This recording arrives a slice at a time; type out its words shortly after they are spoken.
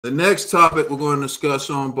The next topic we're going to discuss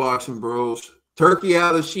on Boxing Bros. Turki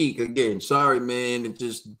Alalshikh again. Sorry, man. It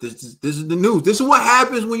just this is the news. This is what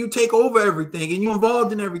happens when you take over everything and you're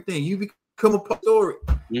involved in everything. You become a part of the story.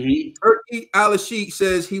 Turki Alalshikh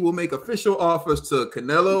says he will make official offers to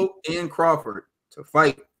Canelo and Crawford to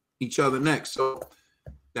fight each other next. So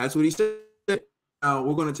that's what he said. Now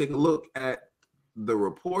we're going to take a look at the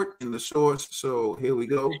report and the source. So here we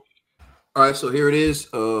go. All right, so here it is.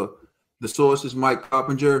 The source is Mike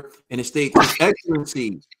Coppinger, and it states, His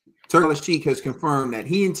Excellency Turki Alalshikh has confirmed that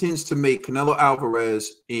he intends to make Canelo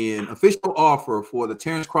Alvarez an official offer for the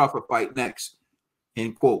Terence Crawford fight next.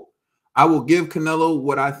 End quote. I will give Canelo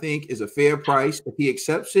what I think is a fair price. If he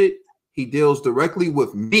accepts it, he deals directly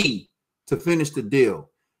with me to finish the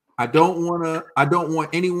deal. I don't want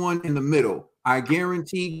anyone in the middle. I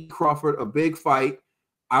guarantee Crawford a big fight.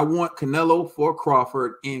 I want Canelo for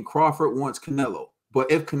Crawford, and Crawford wants Canelo. But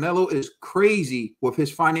if Canelo is crazy with his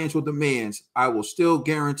financial demands, I will still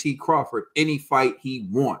guarantee Crawford any fight he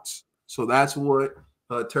wants. So that's what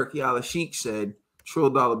Turki Alalshikh said.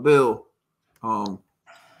 $1 bill.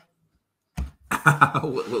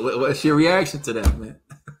 What's your reaction to that, man?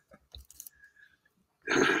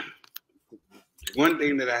 One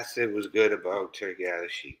thing that I said was good about Turki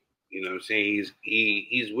Alalshikh. You know what I'm saying?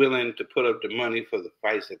 He's willing to put up the money for the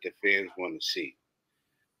fights that the fans want to see.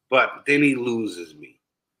 But then he loses me.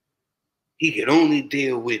 He can only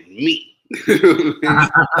deal with me. To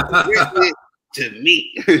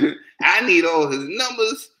me. I need all his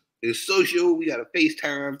numbers, his social. We got to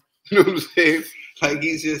FaceTime. You know what I'm saying? Like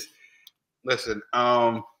he's just, listen,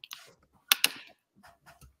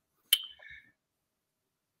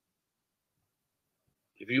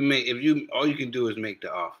 if all you can do is make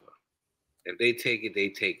the offer. If they take it, they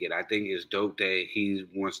take it. I think it's dope that he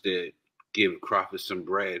wants to give Crawford some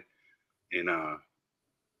bread and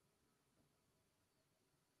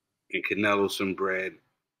Canelo some bread.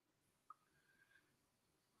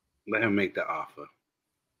 Let him make the offer.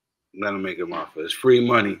 Let him make him offer. It's free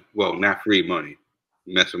money. Well, not free money.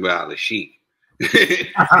 Messing with Alalshikh.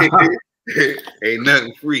 Ain't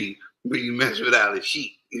nothing free when you mess with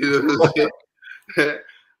Alalshikh. You know what I'm saying?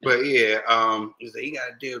 But yeah, he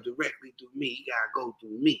gotta deal directly through me. He gotta go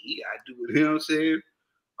through me. He gotta do it. You know what I'm saying?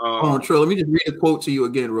 Hold on, Trill. Let me just read a quote to you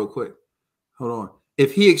again, real quick. Hold on.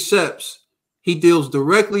 If he accepts, he deals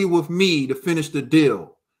directly with me to finish the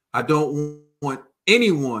deal. I don't want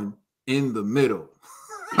anyone in the middle.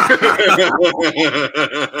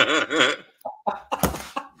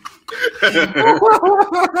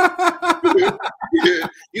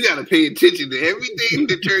 You gotta pay attention to everything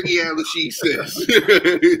that Turki Alalshikh says.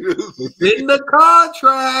 It's in the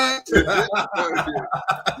contract.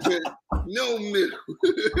 No middle.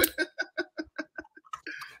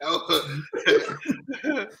 I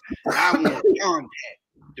want contact,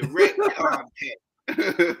 direct contact.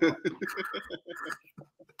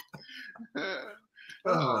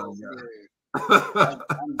 Oh man,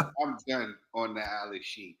 I'm done on the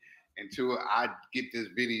Alalshikh. Until I get this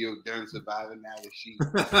video done, surviving Alalshikh.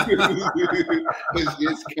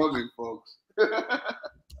 It's coming, folks.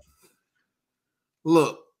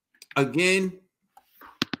 Look, again,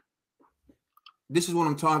 this is what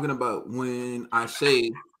I'm talking about when I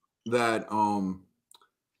say that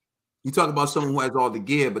you talk about someone who has all the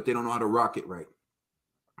gear, but they don't know how to rock it right.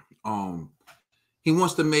 He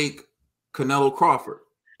wants to make Canelo Crawford,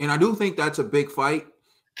 and I do think that's a big fight,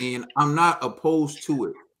 and I'm not opposed to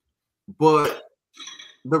it. But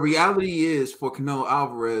the reality is for Canelo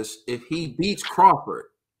Alvarez, if he beats Crawford,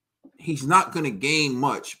 he's not going to gain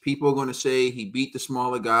much. People are going to say he beat the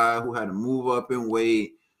smaller guy who had to move up in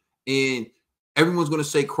weight, and everyone's going to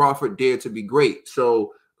say Crawford dared to be great.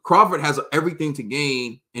 So Crawford has everything to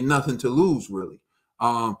gain and nothing to lose, really.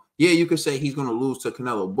 Yeah, you could say he's going to lose to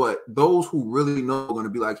Canelo, but those who really know are going to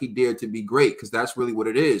be like, he dared to be great, because that's really what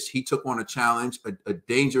it is. He took on a challenge, a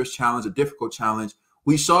dangerous challenge, a difficult challenge.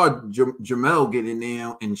 We saw Jamel get in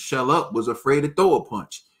there and shell up, was afraid to throw a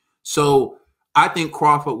punch. So I think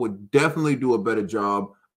Crawford would definitely do a better job.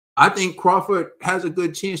 I think Crawford has a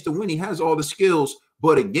good chance to win. He has all the skills.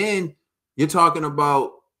 But again, you're talking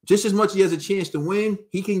about just as much as he has a chance to win,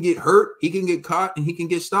 he can get hurt, he can get caught, and he can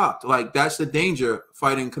get stopped. Like, that's the danger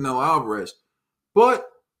fighting Canelo Alvarez. But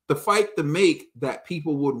the fight to make that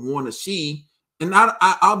people would want to see, and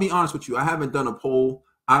I'll be honest with you, I haven't done a poll.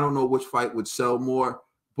 I don't know which fight would sell more,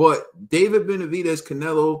 but David Benavidez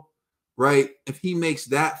Canelo, right? If he makes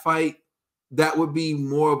that fight, that would be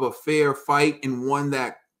more of a fair fight and one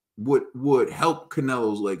that would help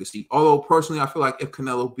Canelo's legacy. Although personally, I feel like if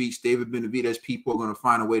Canelo beats David Benavidez, people are going to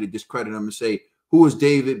find a way to discredit him and say, who was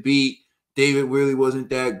David beat? David really wasn't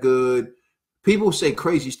that good. people say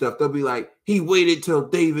crazy stuff. They'll be like, he waited till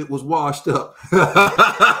David was washed up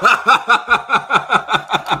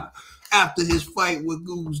after his fight with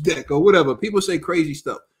Guzdeck or whatever. People say crazy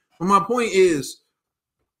stuff. But my point is,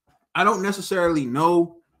 I don't necessarily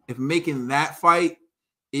know if making that fight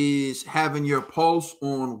is having your pulse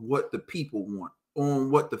on what the people want,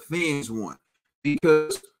 on what the fans want,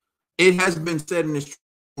 because it has been said in this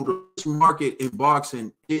market in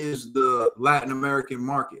boxing is the Latin American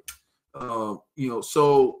market.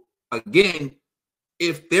 So again,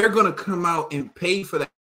 if they're going to come out and pay for that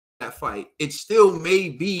fight, it still may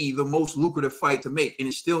be the most lucrative fight to make, and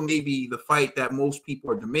it still may be the fight that most people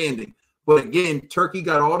are demanding. But again, Turkey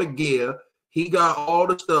got all the gear, he got all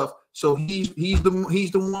the stuff, so he's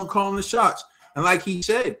the one calling the shots. And like he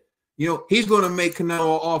said, he's going to make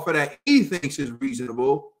Canelo an offer that he thinks is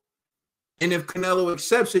reasonable, and if Canelo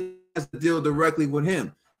accepts it, he has to deal directly with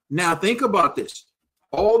him. Now think about this.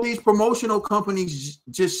 All these promotional companies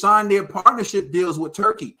just signed their partnership deals with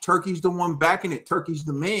Turkey. Turkey's the one backing it. Turkey's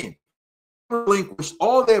the man. Relinquished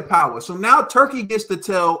all their power. So now Turkey gets to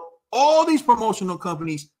tell all these promotional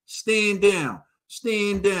companies, stand down,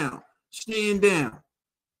 stand down, stand down.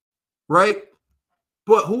 Right?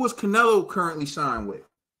 But who is Canelo currently signed with?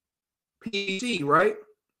 PBC, right?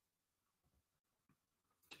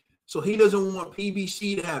 So he doesn't want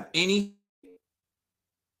PBC to have any.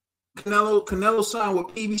 Canelo signed with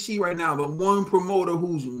PBC right now, the one promoter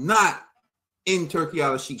who's not in Turki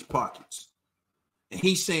Alalshikh's pockets. And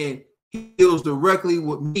he's saying he deals directly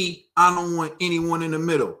with me. I don't want anyone in the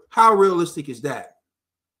middle. How realistic is that?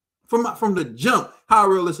 From the jump, how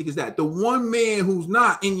realistic is that? The one man who's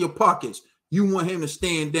not in your pockets, you want him to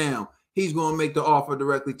stand down. He's going to make the offer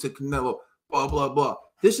directly to Canelo, blah, blah, blah.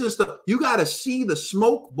 This is you got to see the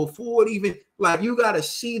smoke before it even, you got to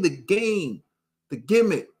see the game, the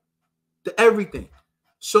gimmick, the everything.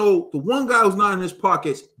 So the one guy who's not in his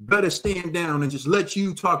pockets better stand down and just let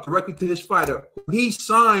you talk directly to this fighter. He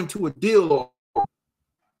signed to a deal.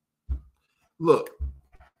 Look,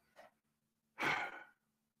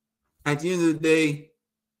 at the end of the day,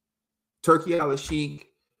 Turki Alalshikh,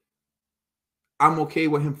 I'm okay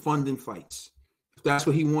with him funding fights. If that's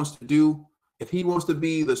what he wants to do, if he wants to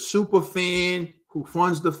be the super fan who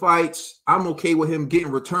funds the fights, I'm okay with him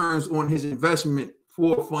getting returns on his investment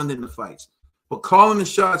for funding the fights. But calling the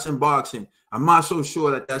shots in boxing, I'm not so sure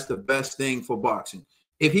that that's the best thing for boxing.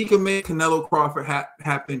 If he can make Canelo Crawford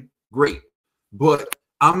happen, great. But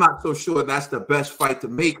I'm not so sure that's the best fight to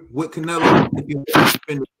make with Canelo if you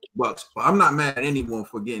spend $1. But I'm not mad at anyone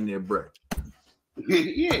for getting their bread.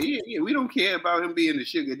 Yeah. We don't care about him being the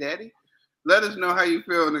sugar daddy. Let us know how you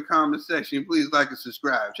feel in the comment section. Please like and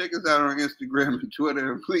subscribe. Check us out on Instagram and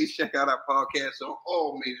Twitter. And please check out our podcast on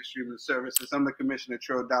all major streaming services. I'm the Commissioner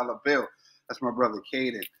Trill Dollar Bill. That's my brother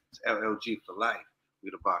Caden. It's LLG for life. We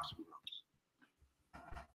the box.